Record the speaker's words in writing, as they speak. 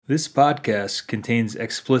This podcast contains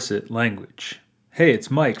explicit language. Hey,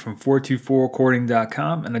 it's Mike from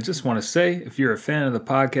 424recording.com, and I just want to say, if you're a fan of the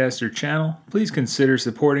podcast or channel, please consider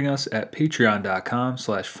supporting us at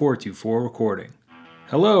patreon.com/424recording.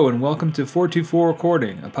 Hello, and welcome to 424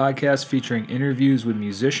 Recording, a podcast featuring interviews with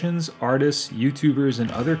musicians, artists, YouTubers,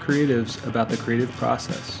 and other creatives about the creative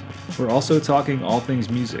process. We're also talking all things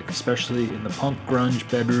music, especially in the punk,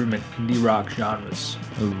 grunge, bedroom, and indie rock genres.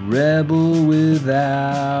 A rebel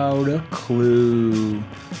without a clue.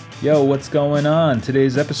 Yo, what's going on?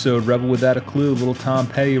 Today's episode, Rebel Without a Clue, a little Tom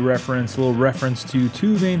Petty reference, a little reference to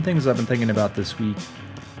two main things I've been thinking about this week.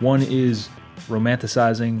 One is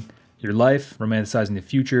romanticizing your life, romanticizing the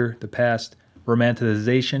future, the past,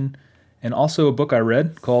 romanticization, and also a book I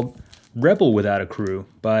read called Rebel Without a Crew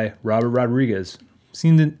by Robert Rodriguez.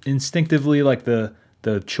 Seemed instinctively like the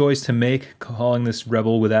choice to make, calling this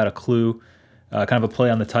Rebel Without a Clue, kind of a play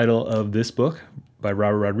on the title of this book by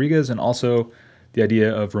Robert Rodriguez, and also the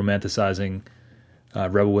idea of romanticizing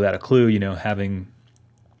Rebel Without a Clue, having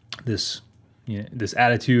this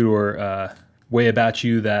attitude or way about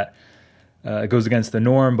you that it goes against the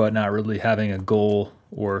norm, but not really having a goal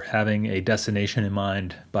or having a destination in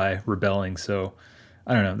mind by rebelling. So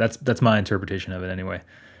I don't know. That's my interpretation of it anyway.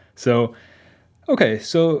 So, okay,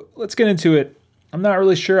 so let's get into it. I'm not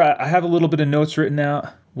really sure. I have a little bit of notes written out.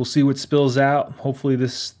 We'll see what spills out. Hopefully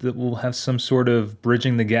that will have some sort of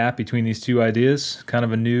bridging the gap between these two ideas. Kind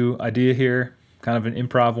of a new idea here, kind of an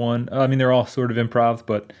improv one. I mean, they're all sort of improv,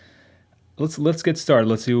 but let's get started.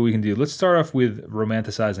 Let's see what we can do. Let's start off with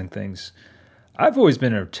romanticizing things. I've always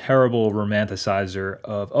been a terrible romanticizer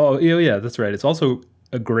of, that's right. It's also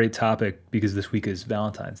a great topic because this week is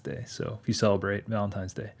Valentine's Day. So if you celebrate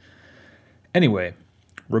Valentine's Day. Anyway,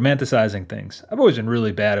 romanticizing things. I've always been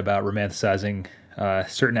really bad about romanticizing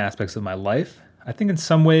certain aspects of my life. I think in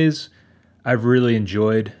some ways I've really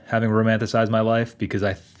enjoyed having romanticized my life because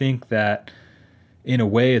I think that in a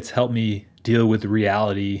way it's helped me deal with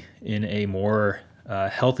reality in a more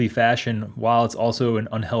healthy fashion, while it's also an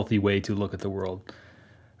unhealthy way to look at the world.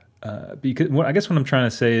 Because I guess what I'm trying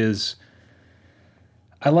to say is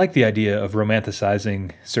I like the idea of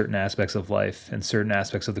romanticizing certain aspects of life and certain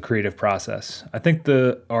aspects of the creative process. I think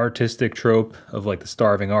the artistic trope of like the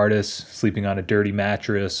starving artist sleeping on a dirty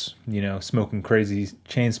mattress, smoking crazy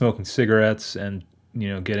chain smoking cigarettes and,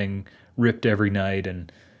 getting ripped every night and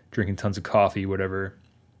drinking tons of coffee, whatever.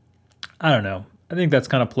 I don't know. I think that's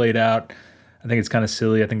kind of played out. I think it's kind of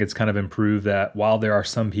silly. I think it's kind of improved that while there are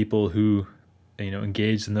some people who,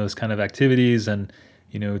 engage in those kind of activities and,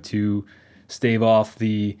 to stave off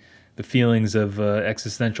the feelings of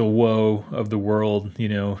existential woe of the world,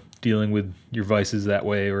 dealing with your vices that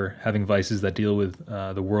way or having vices that deal with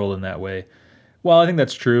the world in that way. Well, I think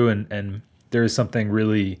that's true, and there is something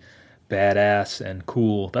really badass and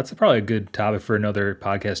cool. That's probably a good topic for another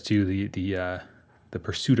podcast too. The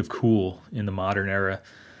pursuit of cool in the modern era.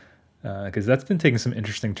 Because that's been taking some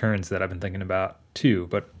interesting turns that I've been thinking about too.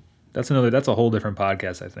 But that's a whole different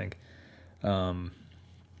podcast, I think.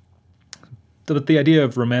 But the idea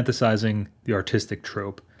of romanticizing the artistic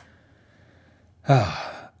trope,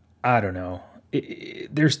 I don't know.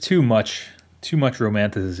 There's too much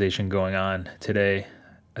romanticization going on today.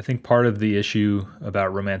 I think part of the issue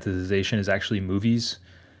about romanticization is actually movies,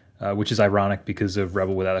 which is ironic because of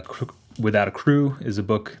Rebel Without a Crew is a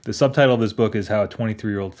book. The subtitle of this book is How a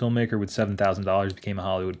 23-Year-Old Filmmaker with $7,000 Became a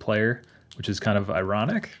Hollywood Player, which is kind of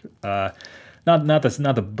ironic. Not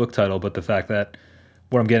the book title, but the fact that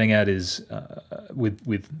what I'm getting at is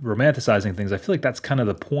with romanticizing things, I feel like that's kind of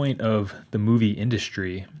the point of the movie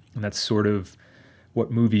industry, and that's sort of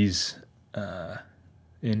what movies,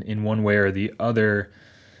 in one way or the other,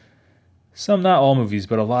 some, not all movies,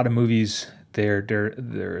 but a lot of movies,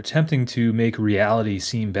 they're attempting to make reality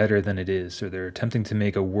seem better than it is, or they're attempting to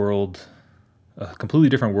make a completely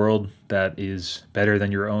different world that is better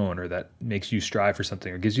than your own, or that makes you strive for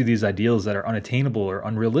something, or gives you these ideals that are unattainable or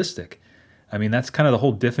unrealistic. I mean, that's kind of the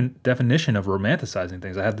whole definition of romanticizing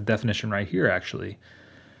things. I have the definition right here, actually.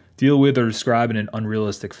 Deal with or describe in an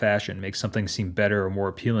unrealistic fashion, make something seem better or more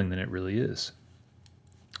appealing than it really is.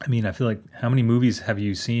 I mean, I feel like how many movies have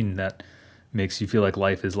you seen that makes you feel like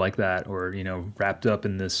life is like that, or, wrapped up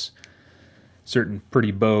in this certain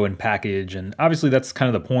pretty bow and package. And obviously that's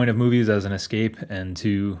kind of the point of movies, as an escape and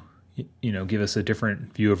to, give us a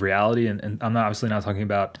different view of reality. And I'm obviously not talking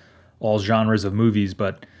about all genres of movies,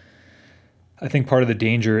 but I think part of the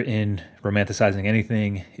danger in romanticizing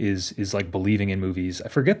anything is like believing in movies. I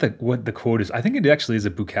forget what the quote is. I think it actually is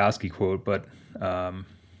a Bukowski quote, but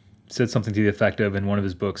said something to the effect of, in one of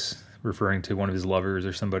his books, referring to one of his lovers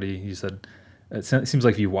or somebody, he said, it seems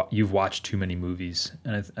like you've watched too many movies,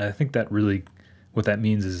 and I think that really what that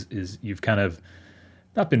means is you've kind of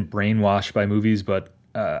not been brainwashed by movies, but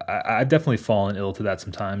I've definitely fallen ill to that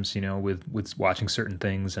sometimes. With watching certain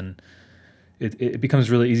things, and it becomes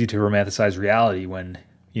really easy to romanticize reality when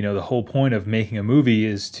the whole point of making a movie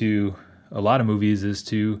a lot of movies is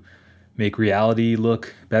to make reality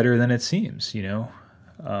look better than it seems.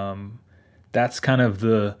 That's kind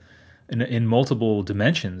of in multiple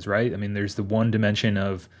dimensions, right? I mean, there's the one dimension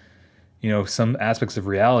of, some aspects of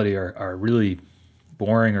reality are really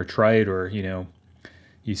boring or trite, or,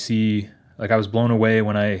 you see, like I was blown away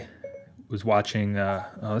when I was watching, oh,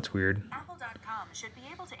 that's weird. Apple.com should be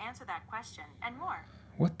able to answer that question and more.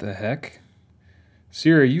 What the heck?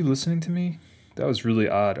 Siri, are you listening to me? That was really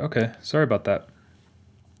odd. Okay, sorry about that.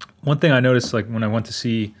 One thing I noticed, like when I went to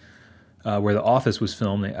see where The Office was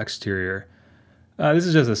filmed, the exterior, this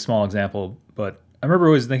is just a small example, but I remember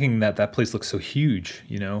always thinking that place looks so huge,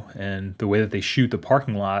 and the way that they shoot the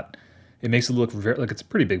parking lot, it makes it look like it's a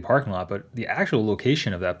pretty big parking lot, but the actual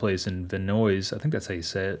location of that place in Vinoise, I think that's how you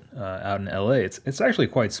say it, out in LA, it's actually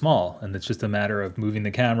quite small, and it's just a matter of moving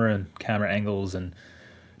the camera and camera angles and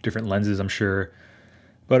different lenses, I'm sure.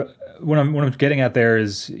 But what I'm getting at there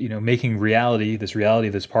is, making this reality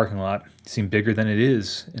of this parking lot seem bigger than it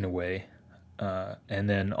is in a way, and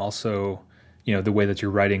then also, the way that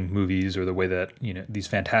you're writing movies, or the way that these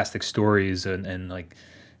fantastic stories and like,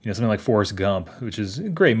 something like Forrest Gump, which is a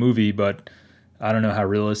great movie, but I don't know how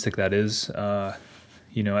realistic that is,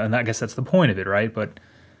 and I guess that's the point of it, right? But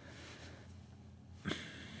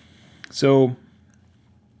so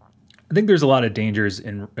I think there's a lot of dangers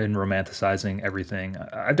in romanticizing everything.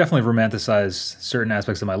 I've definitely romanticized certain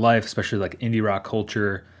aspects of my life, especially like indie rock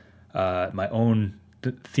culture, my own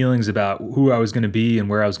feelings about who I was going to be and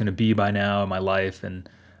where I was going to be by now in my life. And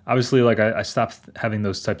obviously, like I stopped having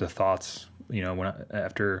those types of thoughts,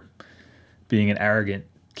 after being an arrogant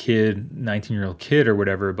kid, 19-year-old kid or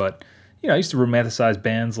whatever. But, I used to romanticize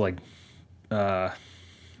bands like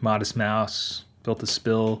Modest Mouse, Built to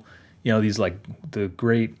Spill, these like the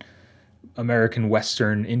great American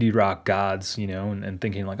Western indie rock gods, and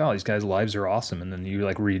thinking like, oh, these guys' lives are awesome. And then you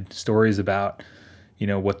like read stories about,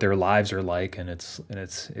 what their lives are like, and it's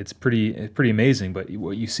pretty amazing. But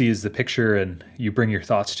what you see is the picture, and you bring your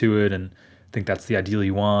thoughts to it, and think that's the ideal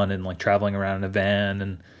you want, and like traveling around in a van.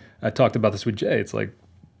 And I talked about this with Jay. It's like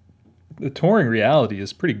the touring reality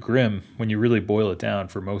is pretty grim when you really boil it down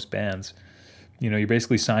for most bands. You're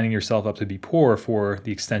basically signing yourself up to be poor for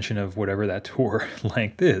the extension of whatever that tour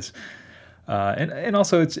length is. And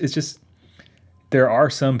also it's just, there are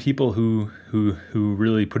some people who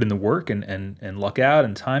really put in the work and luck out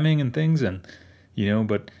and timing and things, and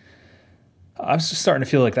but I'm just starting to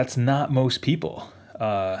feel like that's not most people.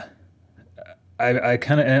 I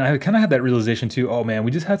kind of had that realization too. Oh man, we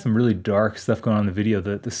just had some really dark stuff going on in the video.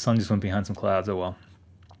 The sun just went behind some clouds. Oh well.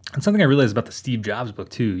 And something I realized about the Steve Jobs book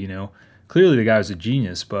too. Clearly the guy was a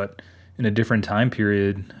genius, but in a different time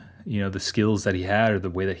period, the skills that he had or the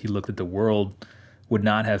way that he looked at the world would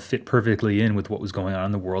not have fit perfectly in with what was going on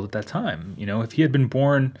in the world at that time. If he had been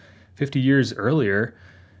born 50 years earlier,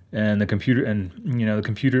 and the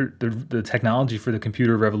technology for the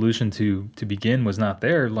computer revolution to begin was not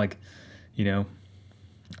there, like, I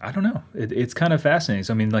don't know. It's kind of fascinating.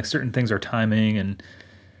 So, I mean, like certain things are timing, and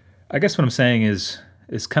I guess what I'm saying is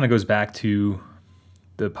kind of goes back to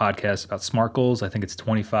the podcast about SMART goals. I think it's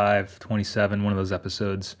 25, 27, one of those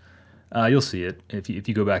episodes. You'll see it if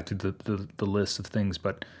you go back to the list of things.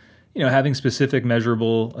 But, having specific,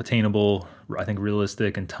 measurable, attainable, I think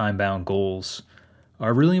realistic and time-bound goals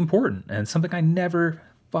are really important. And it's something I never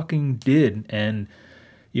fucking did. And,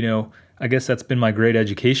 I guess that's been my great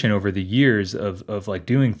education over the years of like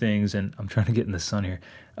doing things. And I'm trying to get in the sun here,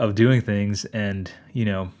 of doing things. And,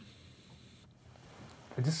 I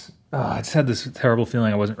just had this terrible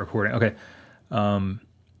feeling I wasn't recording. Okay.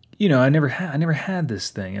 I never had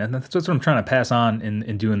this thing, and that's what I'm trying to pass on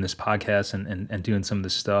in doing this podcast and doing some of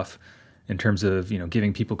this stuff in terms of,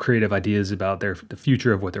 giving people creative ideas about the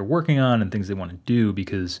future of what they're working on and things they want to do.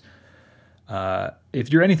 Because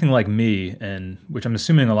if you're anything like me, and which I'm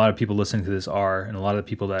assuming a lot of people listening to this are, and a lot of the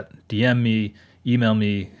people that DM me, email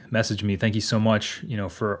me, message me, thank you so much,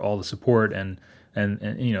 for all the support and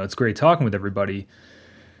it's great talking with everybody.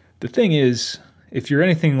 The thing is, if you're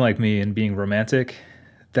anything like me and being romantic,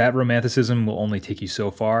 that romanticism will only take you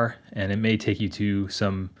so far, and it may take you to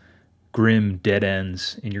some grim dead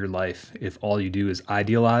ends in your life if all you do is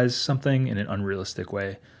idealize something in an unrealistic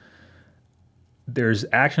way. There's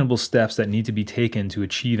actionable steps that need to be taken to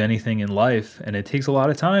achieve anything in life, and it takes a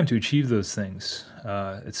lot of time to achieve those things.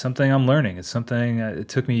 It's something I'm learning. It's something it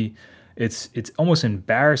took me it's almost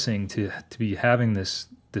embarrassing to be having this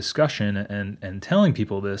discussion and telling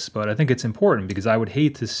people this, but I think it's important because I would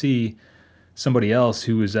hate to see somebody else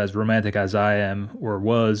who is as romantic as I am or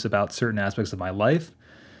was about certain aspects of my life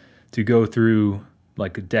to go through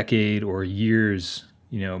like a decade or years,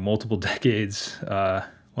 multiple decades.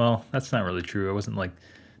 Well, that's not really true. I wasn't like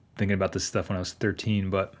thinking about this stuff when I was 13,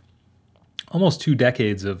 but almost 2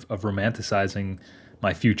 decades of romanticizing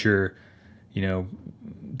my future,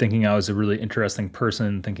 thinking I was a really interesting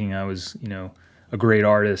person, thinking I was, a great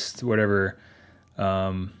artist, whatever.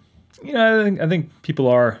 I think people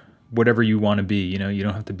are whatever you want to be. You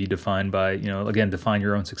don't have to be defined by, again, define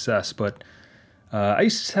your own success. But I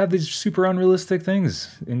used to have these super unrealistic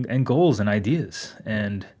things and goals and ideas.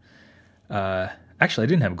 And actually, I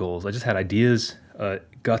didn't have goals. I just had ideas,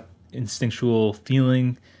 gut instinctual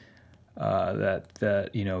feeling that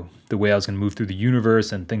the way I was going to move through the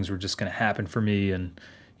universe and things were just going to happen for me. And,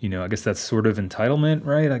 I guess that's sort of entitlement,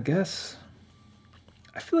 right? I guess.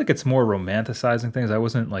 I feel like it's more romanticizing things. I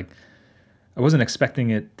wasn't expecting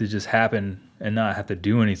it to just happen and not have to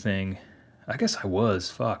do anything. I guess I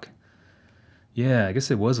was. Fuck. Yeah, I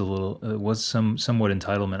guess it was somewhat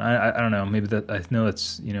entitlement. I don't know. Maybe I know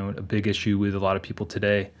that's, a big issue with a lot of people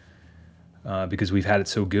today because we've had it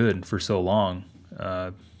so good for so long.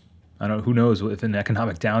 I don't know. Who knows if an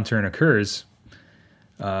economic downturn occurs,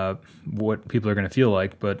 what people are going to feel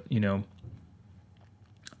like. But,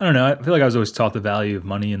 I don't know. I feel like I was always taught the value of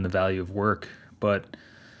money and the value of work, but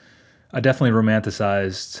I definitely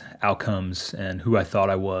romanticized outcomes and who I thought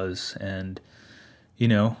I was. And,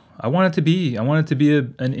 I wanted to be an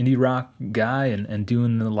indie rock guy and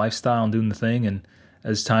doing the lifestyle and doing the thing. And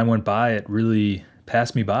as time went by, it really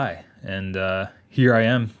passed me by. And here I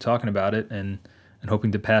am talking about it and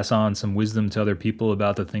hoping to pass on some wisdom to other people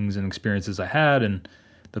about the things and experiences I had and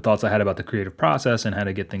the thoughts I had about the creative process and how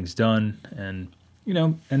to get things done. And,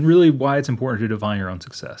 and really why it's important to define your own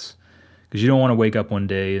success. Because you don't want to wake up one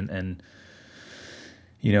day and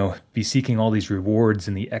be seeking all these rewards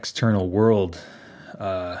in the external world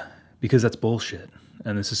because that's bullshit.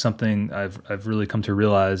 And this is something I've really come to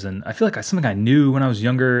realize. And I feel like something I knew when I was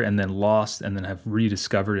younger and then lost and then have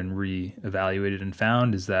rediscovered and reevaluated and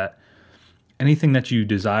found is that anything that you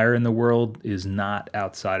desire in the world is not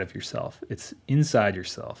outside of yourself. It's inside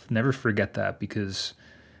yourself. Never forget that, because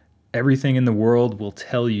everything in the world will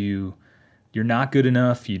tell you you're not good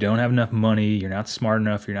enough, you don't have enough money, you're not smart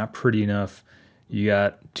enough, you're not pretty enough, you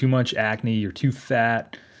got too much acne, you're too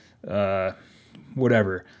fat,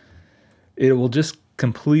 whatever. It will just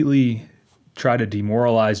completely try to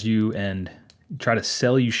demoralize you and try to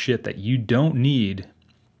sell you shit that you don't need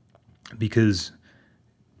because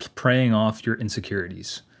preying off your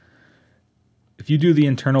insecurities. If you do the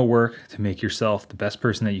internal work to make yourself the best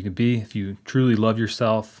person that you can be, if you truly love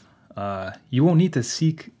yourself, you won't need to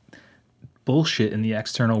seek bullshit in the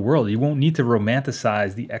external world. You won't need to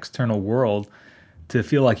romanticize the external world to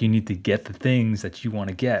feel like you need to get the things that you want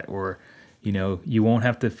to get, or you won't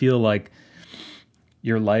have to feel like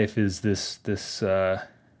your life is this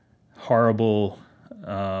horrible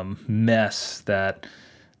mess that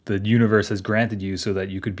the universe has granted you so that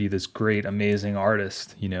you could be this great, amazing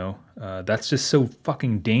artist. That's just so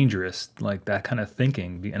fucking dangerous, like that kind of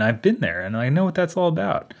thinking. And I've been there, and I know what that's all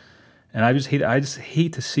about. And I just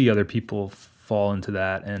hate to see other people fall into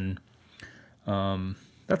that. And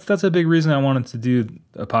that's a big reason I wanted to do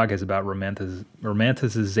a podcast about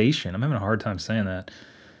romanticization. I'm having a hard time saying that.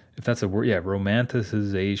 If that's a word, yeah,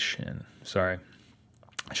 romanticization. Sorry,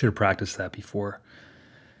 I should have practiced that before.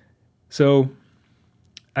 So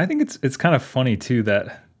I think it's kind of funny too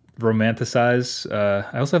that romanticize.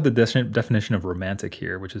 I also have the definition of romantic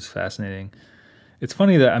here, which is fascinating. It's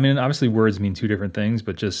funny that, obviously words mean two different things,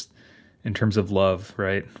 but just in terms of love,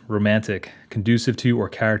 right? Romantic, conducive to or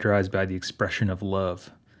characterized by the expression of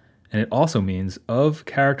love. And it also means of,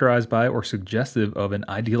 characterized by, or suggestive of an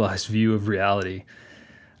idealized view of reality.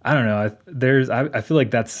 I don't know. I feel like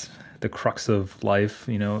that's the crux of life,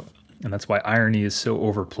 and that's why irony is so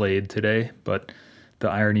overplayed today. But the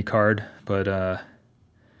irony card. But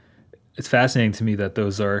it's fascinating to me that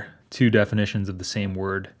those are two definitions of the same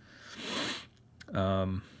word.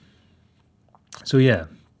 So yeah,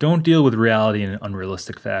 don't deal with reality in an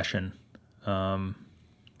unrealistic fashion.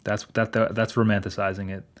 That's romanticizing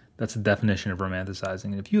it. That's the definition of romanticizing.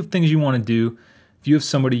 And if you have things you want to do, if you have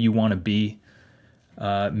somebody you want to be,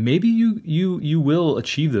 maybe you will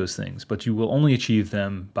achieve those things, but you will only achieve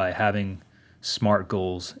them by having smart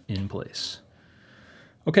goals in place.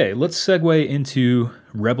 Okay, let's segue into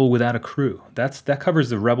Rebel Without a Crew. That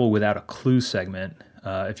covers the Rebel Without a Clue segment.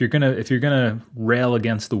 If you're gonna rail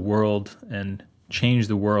against the world and change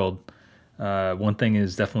the world, One thing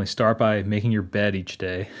is definitely start by making your bed each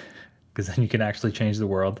day, because then you can actually change the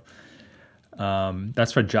world.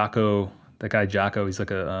 That's for Jocko, that guy Jocko. He's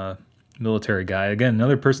like a military guy. Again,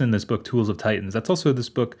 another person in this book, Tools of Titans. That's also this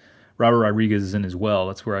book Robert Rodriguez is in as well.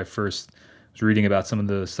 That's where I first was reading about some of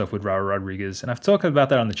the stuff with Robert Rodriguez. And I've talked about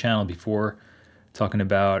that on the channel before, talking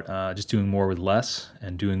about just doing more with less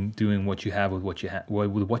and doing what you have with what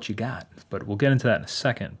you got. But we'll get into that in a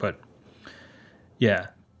second. But yeah,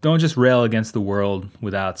 don't just rail against the world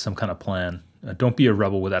without some kind of plan. Don't be a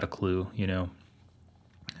rebel without a clue, you know.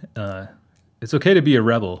 It's okay to be a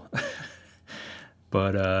rebel,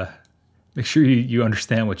 but make sure you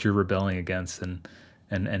understand what you're rebelling against and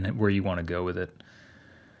where you want to go with it.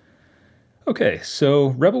 Okay, so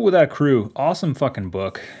Rebel Without a Crew, awesome fucking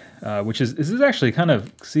book, this is actually kind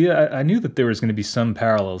of, I knew that there was going to be some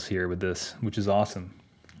parallels here with this, which is awesome.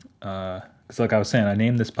 Because like I was saying, I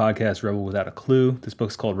named this podcast Rebel Without a Clue. This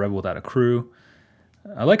book's called Rebel Without a Crew.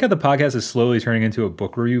 I like how the podcast is slowly turning into a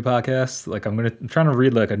book review podcast. Like I'm trying to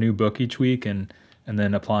read like a new book each week and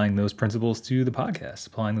then applying those principles to the podcast,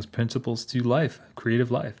 applying those principles to life, creative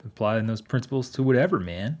life, applying those principles to whatever,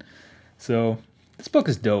 man. So this book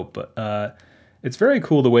is dope, but it's very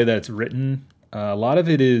cool the way that it's written. A lot of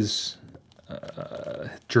it is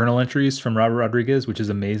journal entries from Robert Rodriguez, which is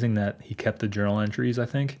amazing that he kept the journal entries, I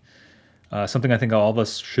think. Something I think all of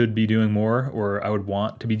us should be doing more, or I would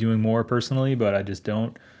want to be doing more personally, but I just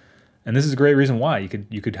don't. And this is a great reason why.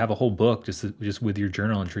 You could have a whole book just with your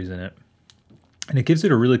journal entries in it. And it gives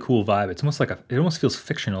it a really cool vibe. It's almost it almost feels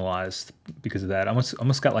fictionalized because of that.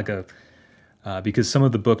 Almost got like because some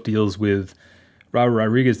of the book deals with Robert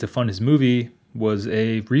Rodriguez to fund his movie was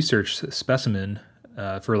a research specimen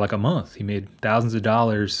for like a month. He made thousands of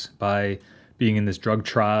dollars by being in this drug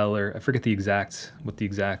trial, or I forget the exact, I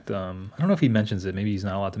don't know if he mentions it. Maybe he's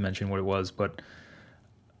not allowed to mention what it was, but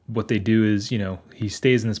what they do is, he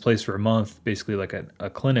stays in this place for a month, basically like a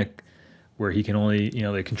clinic where he can only,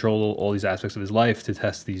 they control all these aspects of his life to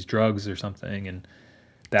test these drugs or something. And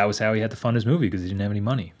that was how he had to fund his movie because he didn't have any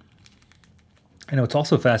money. And what's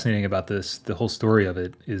also fascinating about this, the whole story of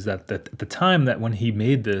it, is that at the time that when he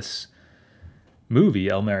made this movie,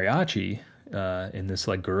 El Mariachi, in this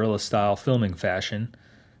like guerrilla style filming fashion,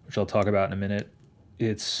 which I'll talk about in a minute,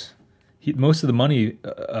 most of the money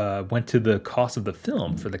went to the cost of the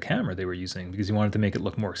film for the camera they were using because he wanted to make it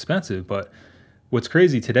look more expensive. But what's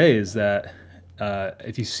crazy today is that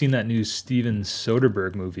if you've seen that new Steven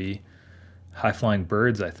Soderbergh movie, High Flying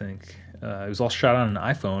Birds, I think, it was all shot on an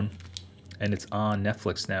iPhone, and it's on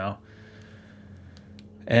Netflix now.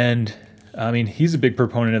 And I mean, he's a big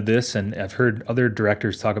proponent of this, and I've heard other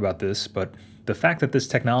directors talk about this, but the fact that this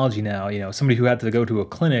technology now, somebody who had to go to a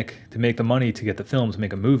clinic to make the money to get the film to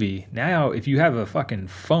make a movie, now if you have a fucking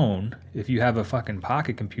phone, if you have a fucking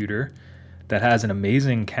pocket computer that has an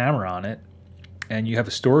amazing camera on it, and you have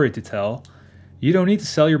a story to tell, you don't need to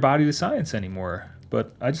sell your body to science anymore.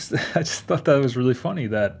 But I just thought that was really funny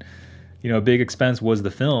that, a big expense was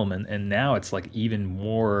the film, and now it's like even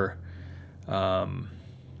more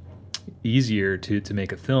easier to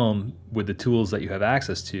make a film with the tools that you have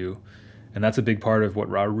access to. And that's a big part of what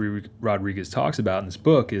Rodriguez talks about in this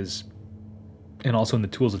book and also in the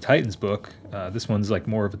Tools of Titans book. This one's like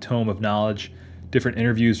more of a tome of knowledge, different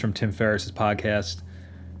interviews from Tim Ferriss's podcast,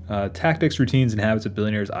 tactics, routines, and habits of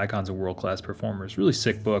billionaires, icons, and world-class performers. Really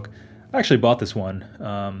sick book. I actually bought this one,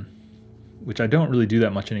 which I don't really do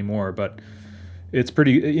that much anymore, but it's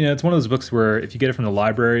pretty, it's one of those books where if you get it from the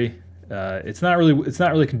library, it's not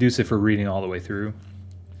really conducive for reading all the way through.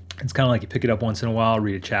 It's kind of like you pick it up once in a while,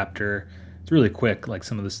 read a chapter. It's really quick, like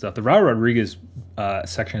some of the stuff. The Robert Rodriguez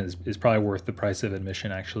section is probably worth the price of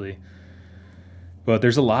admission, actually. But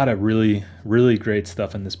there's a lot of really, really great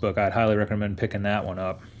stuff in this book. I'd highly recommend picking that one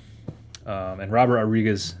up. And Robert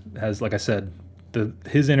Rodriguez has, like I said,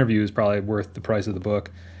 his interview is probably worth the price of the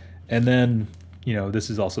book. And then, this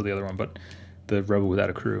is also the other one, but the Rebel Without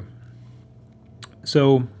a Crew.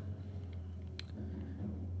 So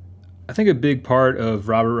I think a big part of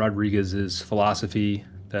Robert Rodriguez's philosophy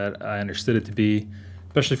that I understood it to be,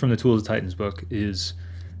 especially from the Tools of Titans book, is,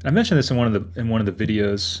 and I mentioned this in one of the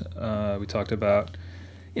videos we talked about,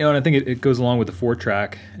 and I think it goes along with the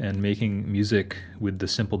 4-track and making music with the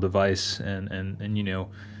simple device and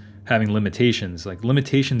having limitations. Like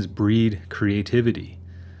limitations breed creativity.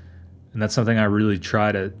 And that's something I really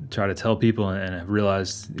try to tell people, and I've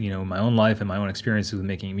realized, in my own life and my own experiences with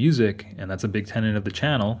making music, and that's a big tenet of the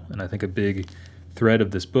channel, and I think a big thread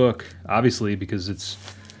of this book, obviously, because it's,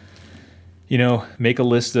 make a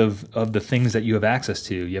list of the things that you have access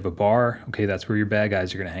to. You have a bar, okay, that's where your bad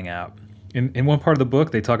guys are going to hang out. In one part of the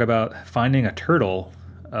book, they talk about finding a turtle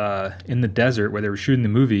in the desert where they were shooting the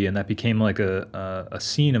movie, and that became like a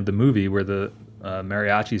scene of the movie where the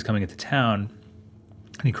mariachi is coming into town,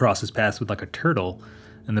 and he crosses paths with like a turtle.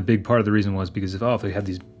 And the big part of the reason was because if they have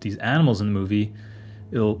these animals in the movie,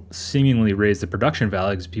 it'll seemingly raise the production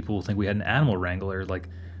value because people will think we had an animal wrangler. Like,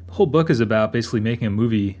 the whole book is about basically making a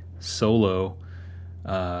movie solo,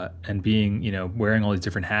 and being, wearing all these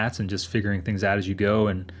different hats and just figuring things out as you go.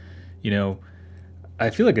 And, I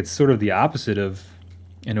feel like it's sort of the opposite of,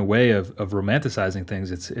 in a way, of romanticizing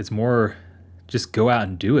things. It's more just go out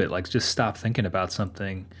and do it. Like, just stop thinking about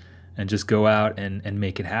something and just go out and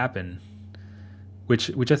make it happen.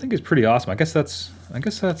 Which I think is pretty awesome. I guess that's I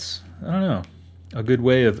don't know, a good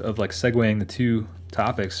way of like segueing the two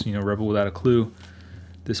topics, Rebel Without a Clue,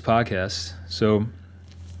 this podcast. So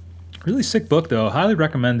really sick book though. Highly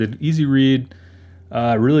recommended. Easy read.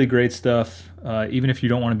 Really great stuff. Even if you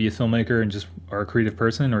don't want to be a filmmaker and just are a creative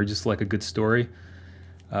person or just like a good story.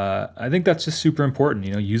 I think that's just super important,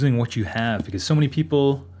 using what you have, because so many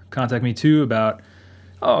people contact me too about,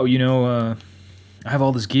 I have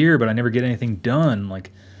all this gear, but I never get anything done.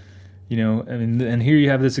 Like, and here you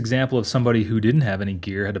have this example of somebody who didn't have any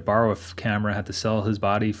gear, had to borrow a camera, had to sell his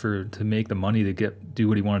body to make the money to do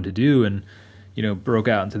what he wanted to do, and, broke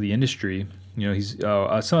out into the industry. He's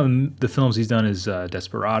some of the films he's done is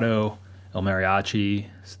Desperado, El Mariachi,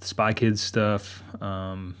 Spy Kids stuff,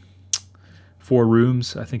 4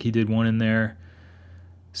 Rooms, I think he did one in there,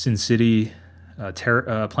 Sin City,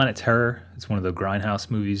 Planet Terror. It's one of the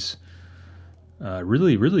Grindhouse movies.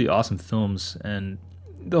 Really, really awesome films, and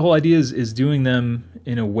the whole idea is doing them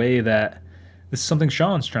in a way that, this is something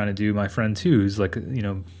Sean's trying to do, my friend too, who's like,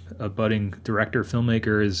 a budding director,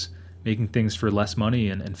 filmmaker, is making things for less money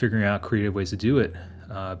and figuring out creative ways to do it,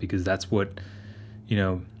 because that's what,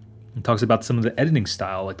 it talks about some of the editing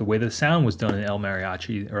style, like the way the sound was done in El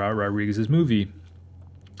Mariachi, or Rodriguez's movie.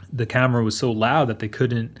 The camera was so loud that they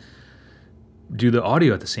couldn't do the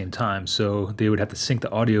audio at the same time, so they would have to sync the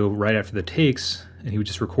audio right after the takes, and he would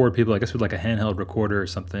just record people, I guess, with like a handheld recorder or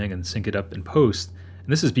something, and sync it up in post. And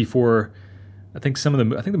this is before, I think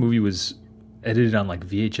the movie was edited on like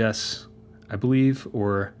VHS, I believe,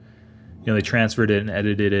 or they transferred it and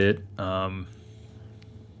edited it.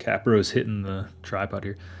 Capro's hitting the tripod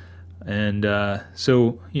here, and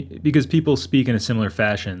so because people speak in a similar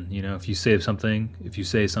fashion, if you say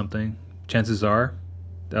something, chances are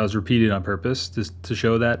that was repeated on purpose to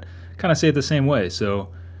show that, kind of say it the same way. So,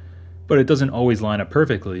 but it doesn't always line up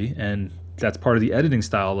perfectly, and that's part of the editing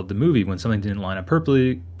style of the movie. When something didn't line up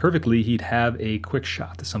perfectly, he'd have a quick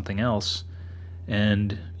shot to something else,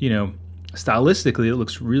 and stylistically it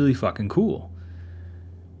looks really fucking cool.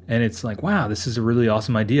 And it's like, wow, this is a really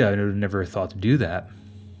awesome idea. I would have never thought to do that.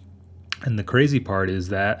 And the crazy part is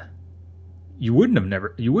that you wouldn't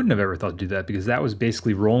have ever thought to do that, because that was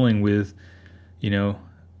basically rolling with,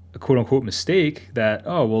 a quote-unquote mistake that,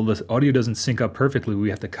 the audio doesn't sync up perfectly. We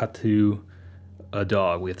have to cut to a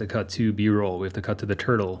dog. We have to cut to B-roll. We have to cut to the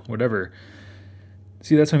turtle, whatever.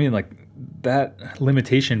 See, that's what I mean. Like, that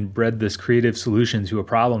limitation bred this creative solution to a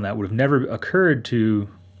problem that would have never occurred to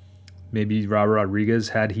maybe Robert Rodriguez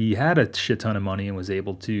had he had a shit ton of money and was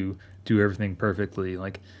able to do everything perfectly.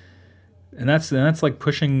 Like, and that's like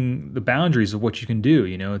pushing the boundaries of what you can do.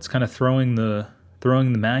 It's kind of throwing the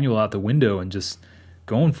manual out the window and just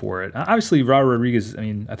going for it. Obviously, Robert Rodriguez,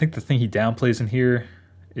 I think the thing he downplays in here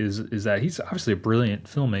is that he's obviously a brilliant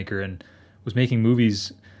filmmaker and was making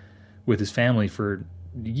movies with his family for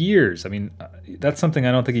years. That's something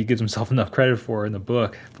I don't think he gives himself enough credit for in the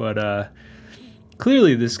book. But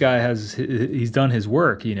clearly, this guy he's done his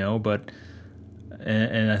work, But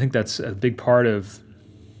and I think that's a big part of,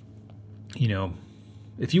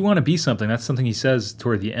 if you want to be something, that's something he says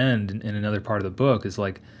toward the end in another part of the book, is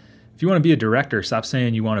like, if you want to be a director, stop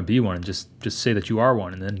saying you want to be one and just say that you are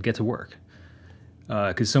one, and then get to work.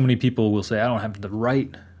 Because so many people will say, I don't have the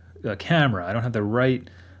right camera, I don't have the right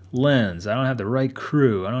lens, I don't have the right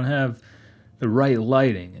crew, I don't have the right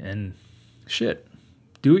lighting, and shit,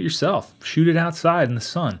 do it yourself. Shoot it outside in the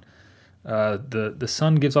sun. The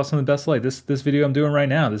sun gives off some of the best light. This video I'm doing right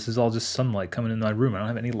now, this is all just sunlight coming in my room. I don't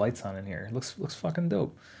have any lights on in here. It looks fucking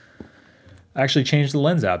dope. I actually changed the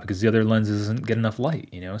lens out because the other lens doesn't get enough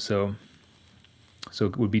light, so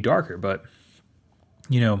it would be darker. But,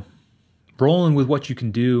 rolling with what you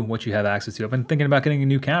can do, what you have access to. I've been thinking about getting a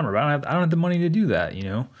new camera, but I don't have the money to do that,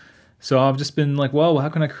 So I've just been like, well, how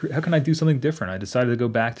can I do something different? I decided to go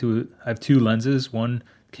back to, I have 2 lenses. One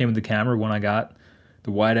came with the camera, one I got,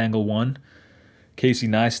 the wide angle one. Casey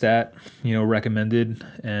Neistat, recommended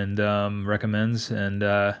and recommends,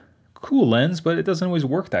 and cool lens, but it doesn't always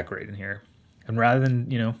work that great in here. And rather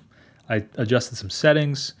than, I adjusted some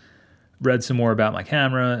settings, read some more about my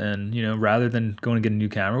camera, and, rather than going to get a new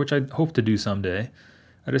camera, which I hope to do someday,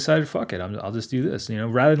 I decided, fuck it, I'll just do this,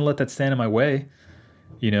 rather than let that stand in my way.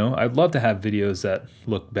 I'd love to have videos that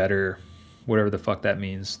look better, whatever the fuck that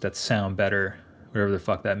means, that sound better, whatever the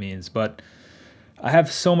fuck that means. But I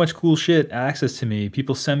have so much cool shit access to me.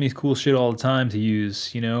 People send me cool shit all the time to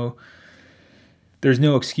use, There's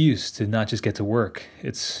no excuse to not just get to work.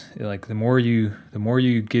 It's like the more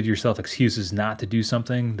you give yourself excuses not to do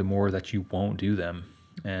something, the more that you won't do them.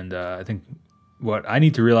 And I think what I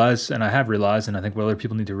need to realize, and I have realized, and I think what other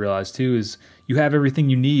people need to realize too, is you have everything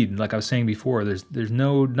you need. Like I was saying before, there's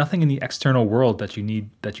nothing in the external world that you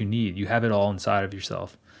need. You have it all inside of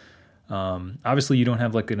yourself. Obviously, you don't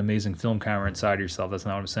have like an amazing film camera inside of yourself. That's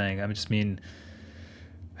not what I'm saying. I just mean,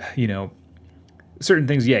 certain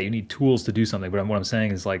things, yeah, you need tools to do something. But what I'm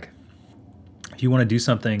saying is, like, if you want to do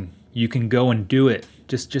something, you can go and do it.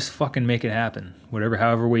 Just fucking make it happen,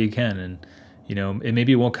 however way you can. And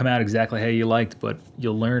maybe it won't come out exactly how you liked, but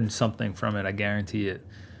you'll learn something from it. I guarantee it.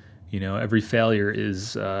 Every failure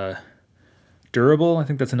is durable. I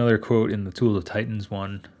think that's another quote in the Tools of Titans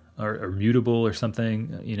one, or mutable or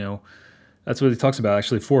something. That's what he talks about.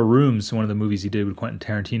 Actually, Four Rooms, one of the movies he did with Quentin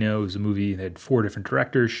Tarantino. It was a movie that had 4 different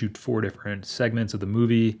directors shoot 4 different segments of the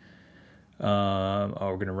movie. We're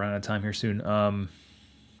going to run out of time here soon.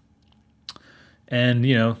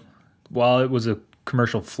 And, while it was a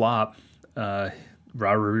commercial flop, Robert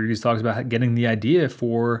Rodriguez talks about getting the idea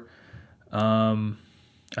for, I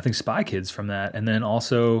think, Spy Kids from that. And then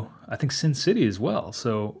also, I think, Sin City as well.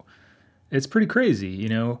 So it's pretty crazy,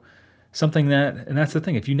 something that, and that's the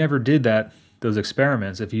thing, if you never did those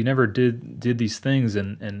experiments, if you never did these things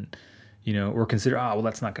and or consider, well,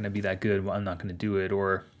 that's not going to be that good, well, I'm not going to do it,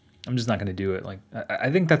 or I'm just not going to do it. Like,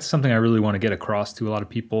 I think that's something I really want to get across to a lot of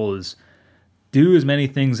people is do as many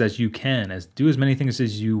things as you can, do as many things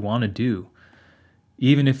as you want to do,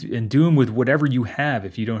 and do them with whatever you have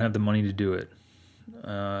if you don't have the money to do it.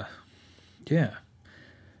 Yeah.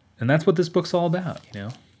 And that's what this book's all about,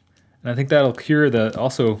 And I think that'll cure trying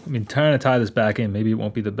to tie this back in, maybe it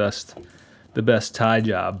won't be the best tie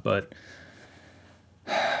job, but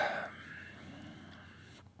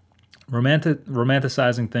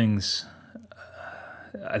romanticizing things,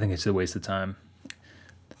 I think it's a waste of time.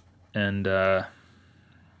 And all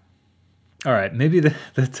right, maybe the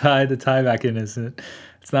tie back in isn't.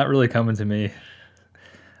 It's not really coming to me.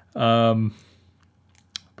 But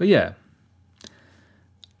yeah,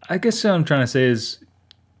 I guess what I'm trying to say is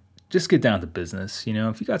just get down to business.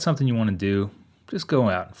 If you got something you want to do, just go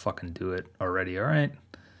out and fucking do it already. All right.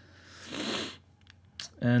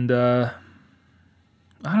 And I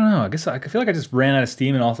don't know. I guess I feel like I just ran out of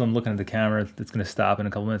steam, and also I'm looking at the camera. It's going to stop in a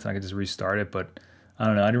couple minutes, and I can just restart it. But I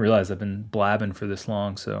don't know. I didn't realize I've been blabbing for this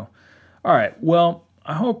long. So, all right. Well,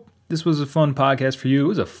 I hope this was a fun podcast for you. It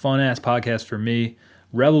was a fun-ass podcast for me.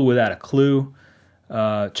 Rebel Without a Clue.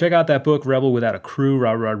 Check out that book, Rebel Without a Crew,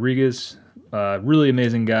 Robert Rodriguez. Really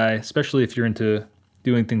amazing guy, especially if you're into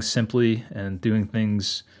doing things simply and doing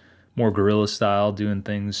things more guerrilla style, doing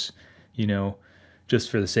things, just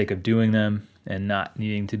for the sake of doing them and not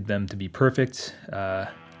needing them to be perfect.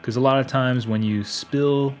 Because a lot of times when you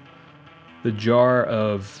spill the jar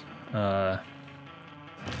of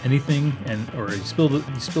anything, or you spill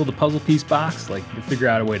the puzzle piece box, like, you figure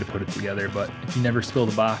out a way to put it together. But if you never spill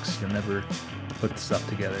the box, you'll never put the stuff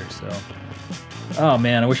together. So, oh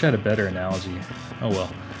man, I wish I had a better analogy. Oh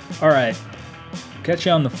well. All right, catch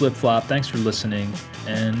you on the flip flop. Thanks for listening.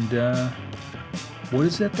 And what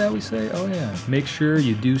is it that we say? Oh yeah, make sure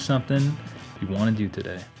you do something you want to do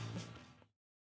today.